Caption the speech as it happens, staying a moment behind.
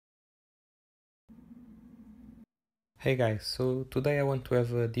Hey guys, so today I want to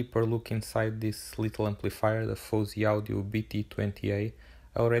have a deeper look inside this little amplifier, the Fosi Audio BT20A.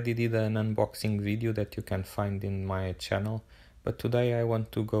 I already did an unboxing video that you can find in my channel, but today I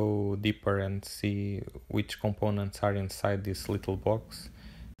want to go deeper and see which components are inside this little box.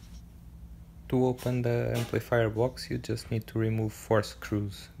 To open the amplifier box, you just need to remove 4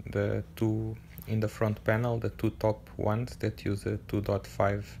 screws, the two in the front panel, the two top ones that use a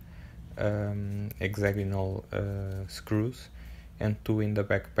 2.5 hexagonal screws, and two in the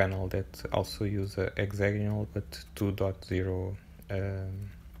back panel that also use a hexagonal but 2.0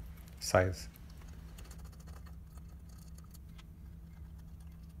 size.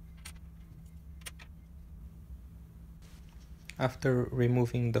 After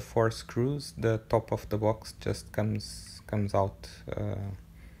removing the 4 screws, the top of the box just comes out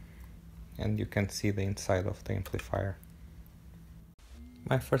and you can see the inside of the amplifier.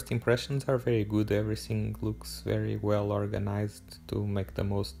 My first impressions are very good. Everything looks very well organized to make the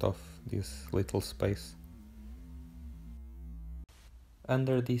most of this little space.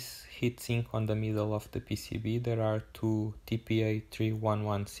 Under this heatsink on the middle of the PCB there are two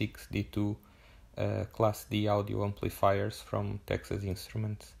TPA3116D2 Class D audio amplifiers from Texas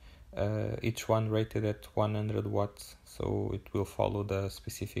Instruments, each one rated at 100 watts, so it will follow the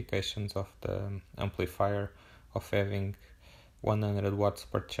specifications of the amplifier of having 100 watts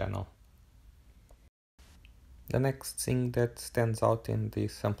per channel. The next thing that stands out in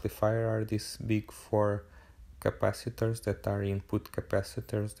this amplifier are these big 4 capacitors that are input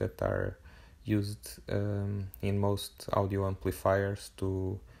capacitors that are used in most audio amplifiers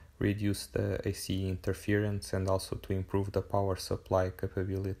to reduce the AC interference and also to improve the power supply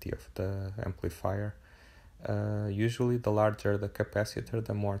capability of the amplifier. Usually the larger the capacitor,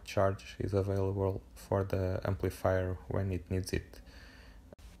 the more charge is available for the amplifier when it needs it.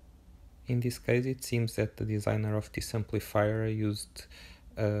 In this case it seems that the designer of this amplifier used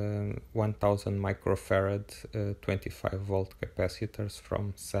 1000 microfarad 25 volt capacitors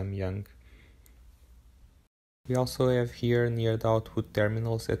from Samyang. We also have here near the output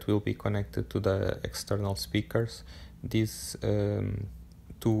terminals that will be connected to the external speakers these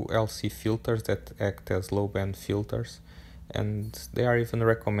two LC filters that act as low band filters, and they are even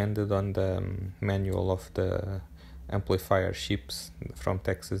recommended on the manual of the amplifier chips from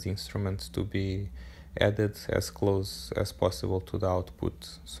Texas Instruments to be added as close as possible to the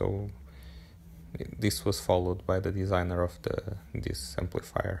output. So this was followed by the designer of this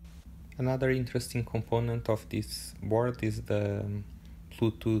amplifier. Another interesting component of this board is the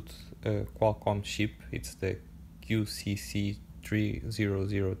Bluetooth Qualcomm chip. It's the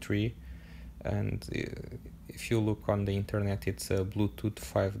QCC3003, and if you look on the internet it's a Bluetooth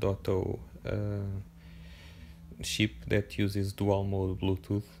 5.0 chip that uses dual mode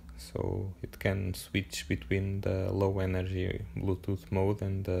Bluetooth, so it can switch between the low energy Bluetooth mode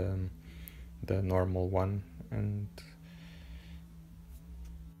and the normal one. And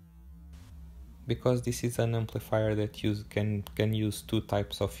because this is an amplifier that can use two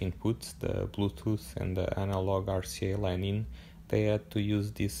types of inputs, the Bluetooth and the analog RCA line in, they had to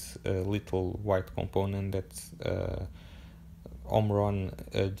use this little white component that's Omron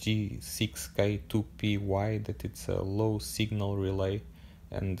G6K2PY, that it's a low signal relay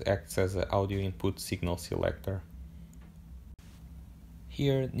and acts as an audio input signal selector.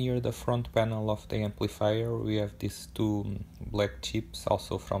 Here near the front panel of the amplifier we have these two black chips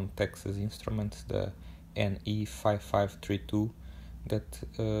also from Texas Instruments, the NE5532, that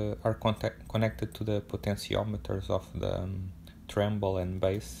are connected to the potentiometers of the treble and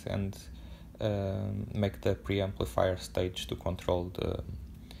bass and make the preamplifier stage to control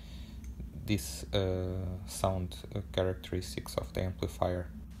this sound characteristics of the amplifier.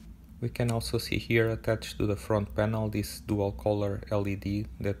 We can also see here attached to the front panel this dual color LED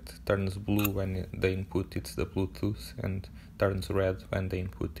that turns blue when the input is the Bluetooth and turns red when the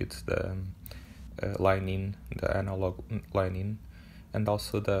input is the line in, the analog line in, and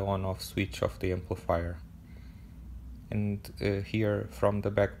also the on-off switch of the amplifier. And here from the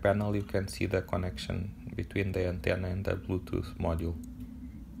back panel you can see the connection between the antenna and the Bluetooth module.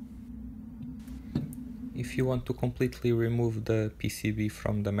 If you want to completely remove the PCB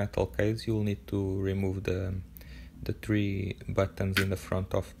from the metal case, you'll need to remove the 3 buttons in the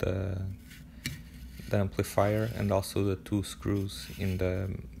front of the amplifier and also the 2 screws in the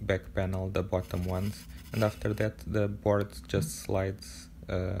back panel, the bottom ones, and after that the board just slides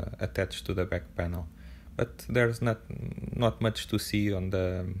attached to the back panel. But there's not much to see on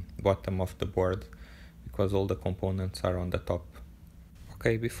the bottom of the board because all the components are on the top.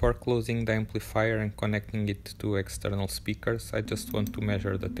 Okay, before closing the amplifier and connecting it to external speakers, I just want to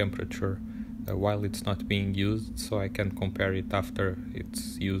measure the temperature while it's not being used, so I can compare it after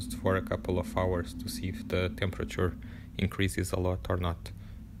it's used for a couple of hours to see if the temperature increases a lot or not.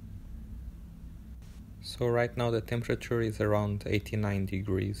 So right now the temperature is around 89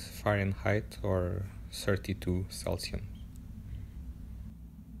 degrees Fahrenheit or 32 Celsius.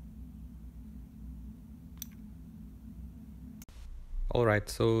 Alright,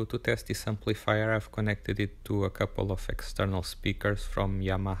 so to test this amplifier I've connected it to a couple of external speakers from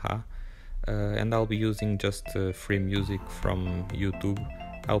Yamaha, and I'll be using just free music from YouTube.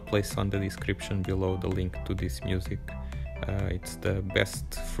 I'll place on the description below the link to this music. It's the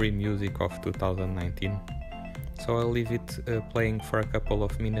best free music of 2019. So I'll leave it playing for a couple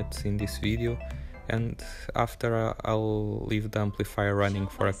of minutes in this video, and after I'll leave the amplifier running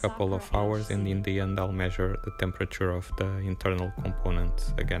for a couple of hours, and in the end I'll measure the temperature of the internal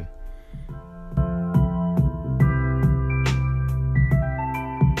components again.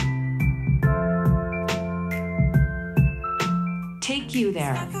 Take You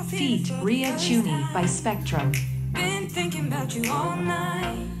There, feat. Ria Chuni by Spectrum. Been thinking about you all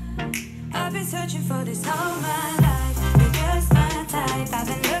night. I've been searching for this all my life. You're just my type. I've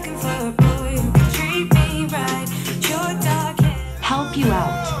been looking for a boy who can treat me right. Your dark hair. Help You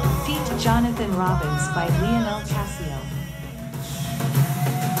Out, feat. Jonathan Robbins by Lionel Casio.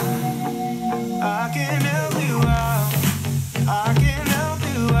 I can help you out. I can help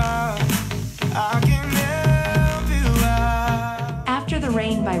you out. I can help you out. After the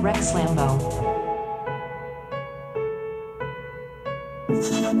Rain by Rex Lambo.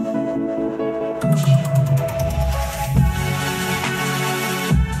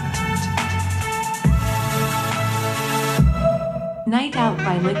 Night Out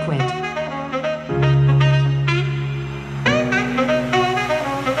by Liquid.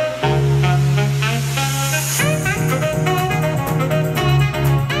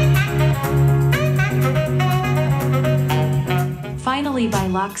 Finally by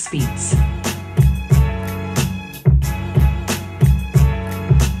Lockspeeds.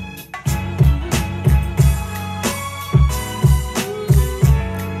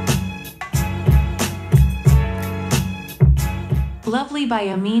 Lovely by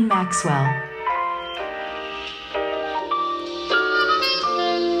Amin Maxwell.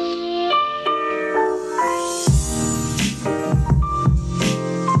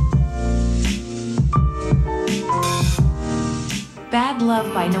 Bad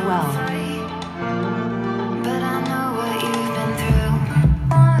Love by Noel. But I know what you've been through.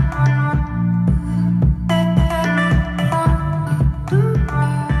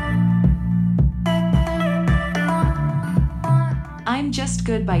 I'm Just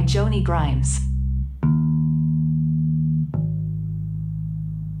Good by Joni Grimes.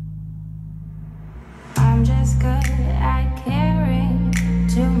 I'm just good at caring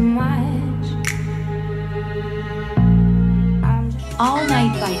too much. All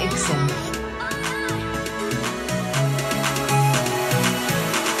Night by Ixon.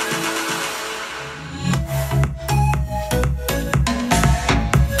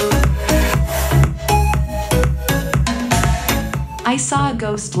 I Saw a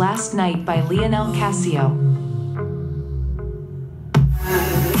Ghost Last Night by Lionel Casio.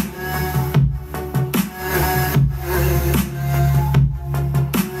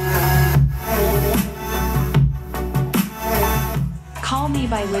 Call Me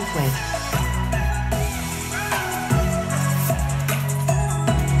by Liquid.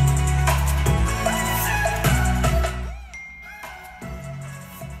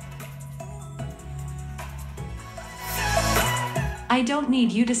 I Don't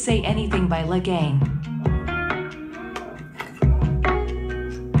Need You to Say Anything by La Gang.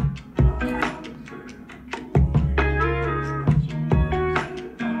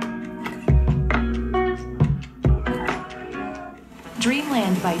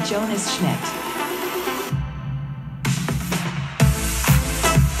 Dreamland by Jonas Schmidt.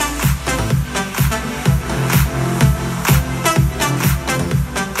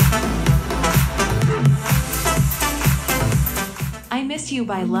 I Miss You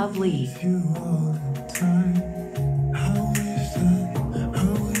by Love Lee.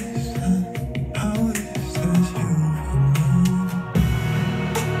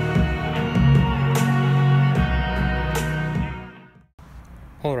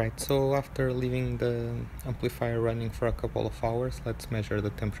 Alright, so after leaving the amplifier running for a couple of hours, let's measure the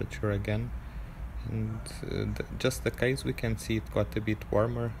temperature again. And just the case, we can see it got a bit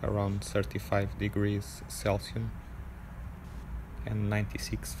warmer, around 35 degrees Celsius and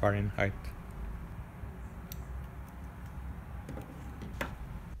 96 Fahrenheit.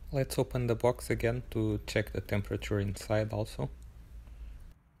 Let's open the box again to check the temperature inside also.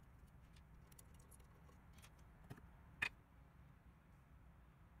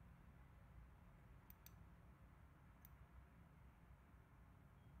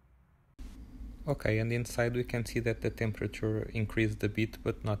 Okay, and inside we can see that the temperature increased a bit,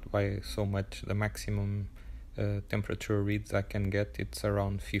 but not by so much. The maximum temperature reads I can get, it's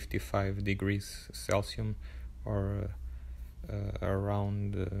around 55 degrees Celsius, or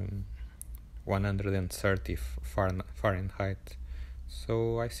around 130 Fahrenheit.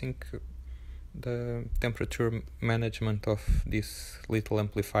 So I think the temperature management of this little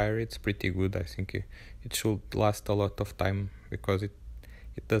amplifier, it's pretty good. I think it should last a lot of time because it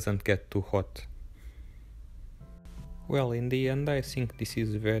doesn't get too hot. Well, in the end, I think this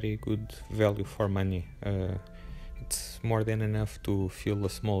is very good value for money. It's more than enough to fill a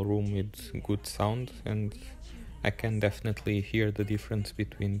small room with good sound, and I can definitely hear the difference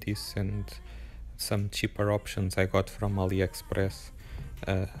between this and some cheaper options I got from AliExpress.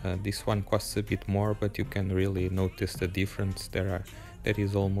 This one costs a bit more, but you can really notice the difference. There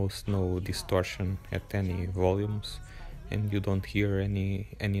is almost no distortion at any volumes, and you don't hear any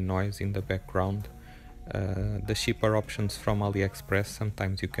noise in the background. The cheaper options from AliExpress,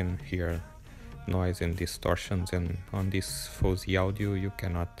 sometimes you can hear noise and distortions, and on this Fosi audio you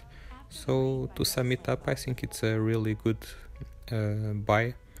cannot. So to sum it up, I think it's a really good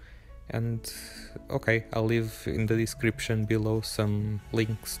buy. And okay, I'll leave in the description below some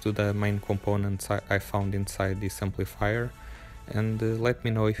links to the main components I found inside this amplifier, and let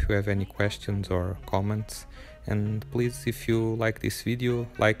me know if you have any questions or comments. And please, if you like this video,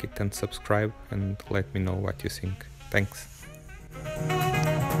 like it and subscribe, and let me know what you think. Thanks.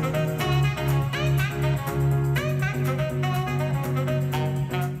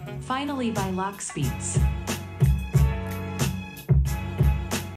 Finally by Lockspeeds.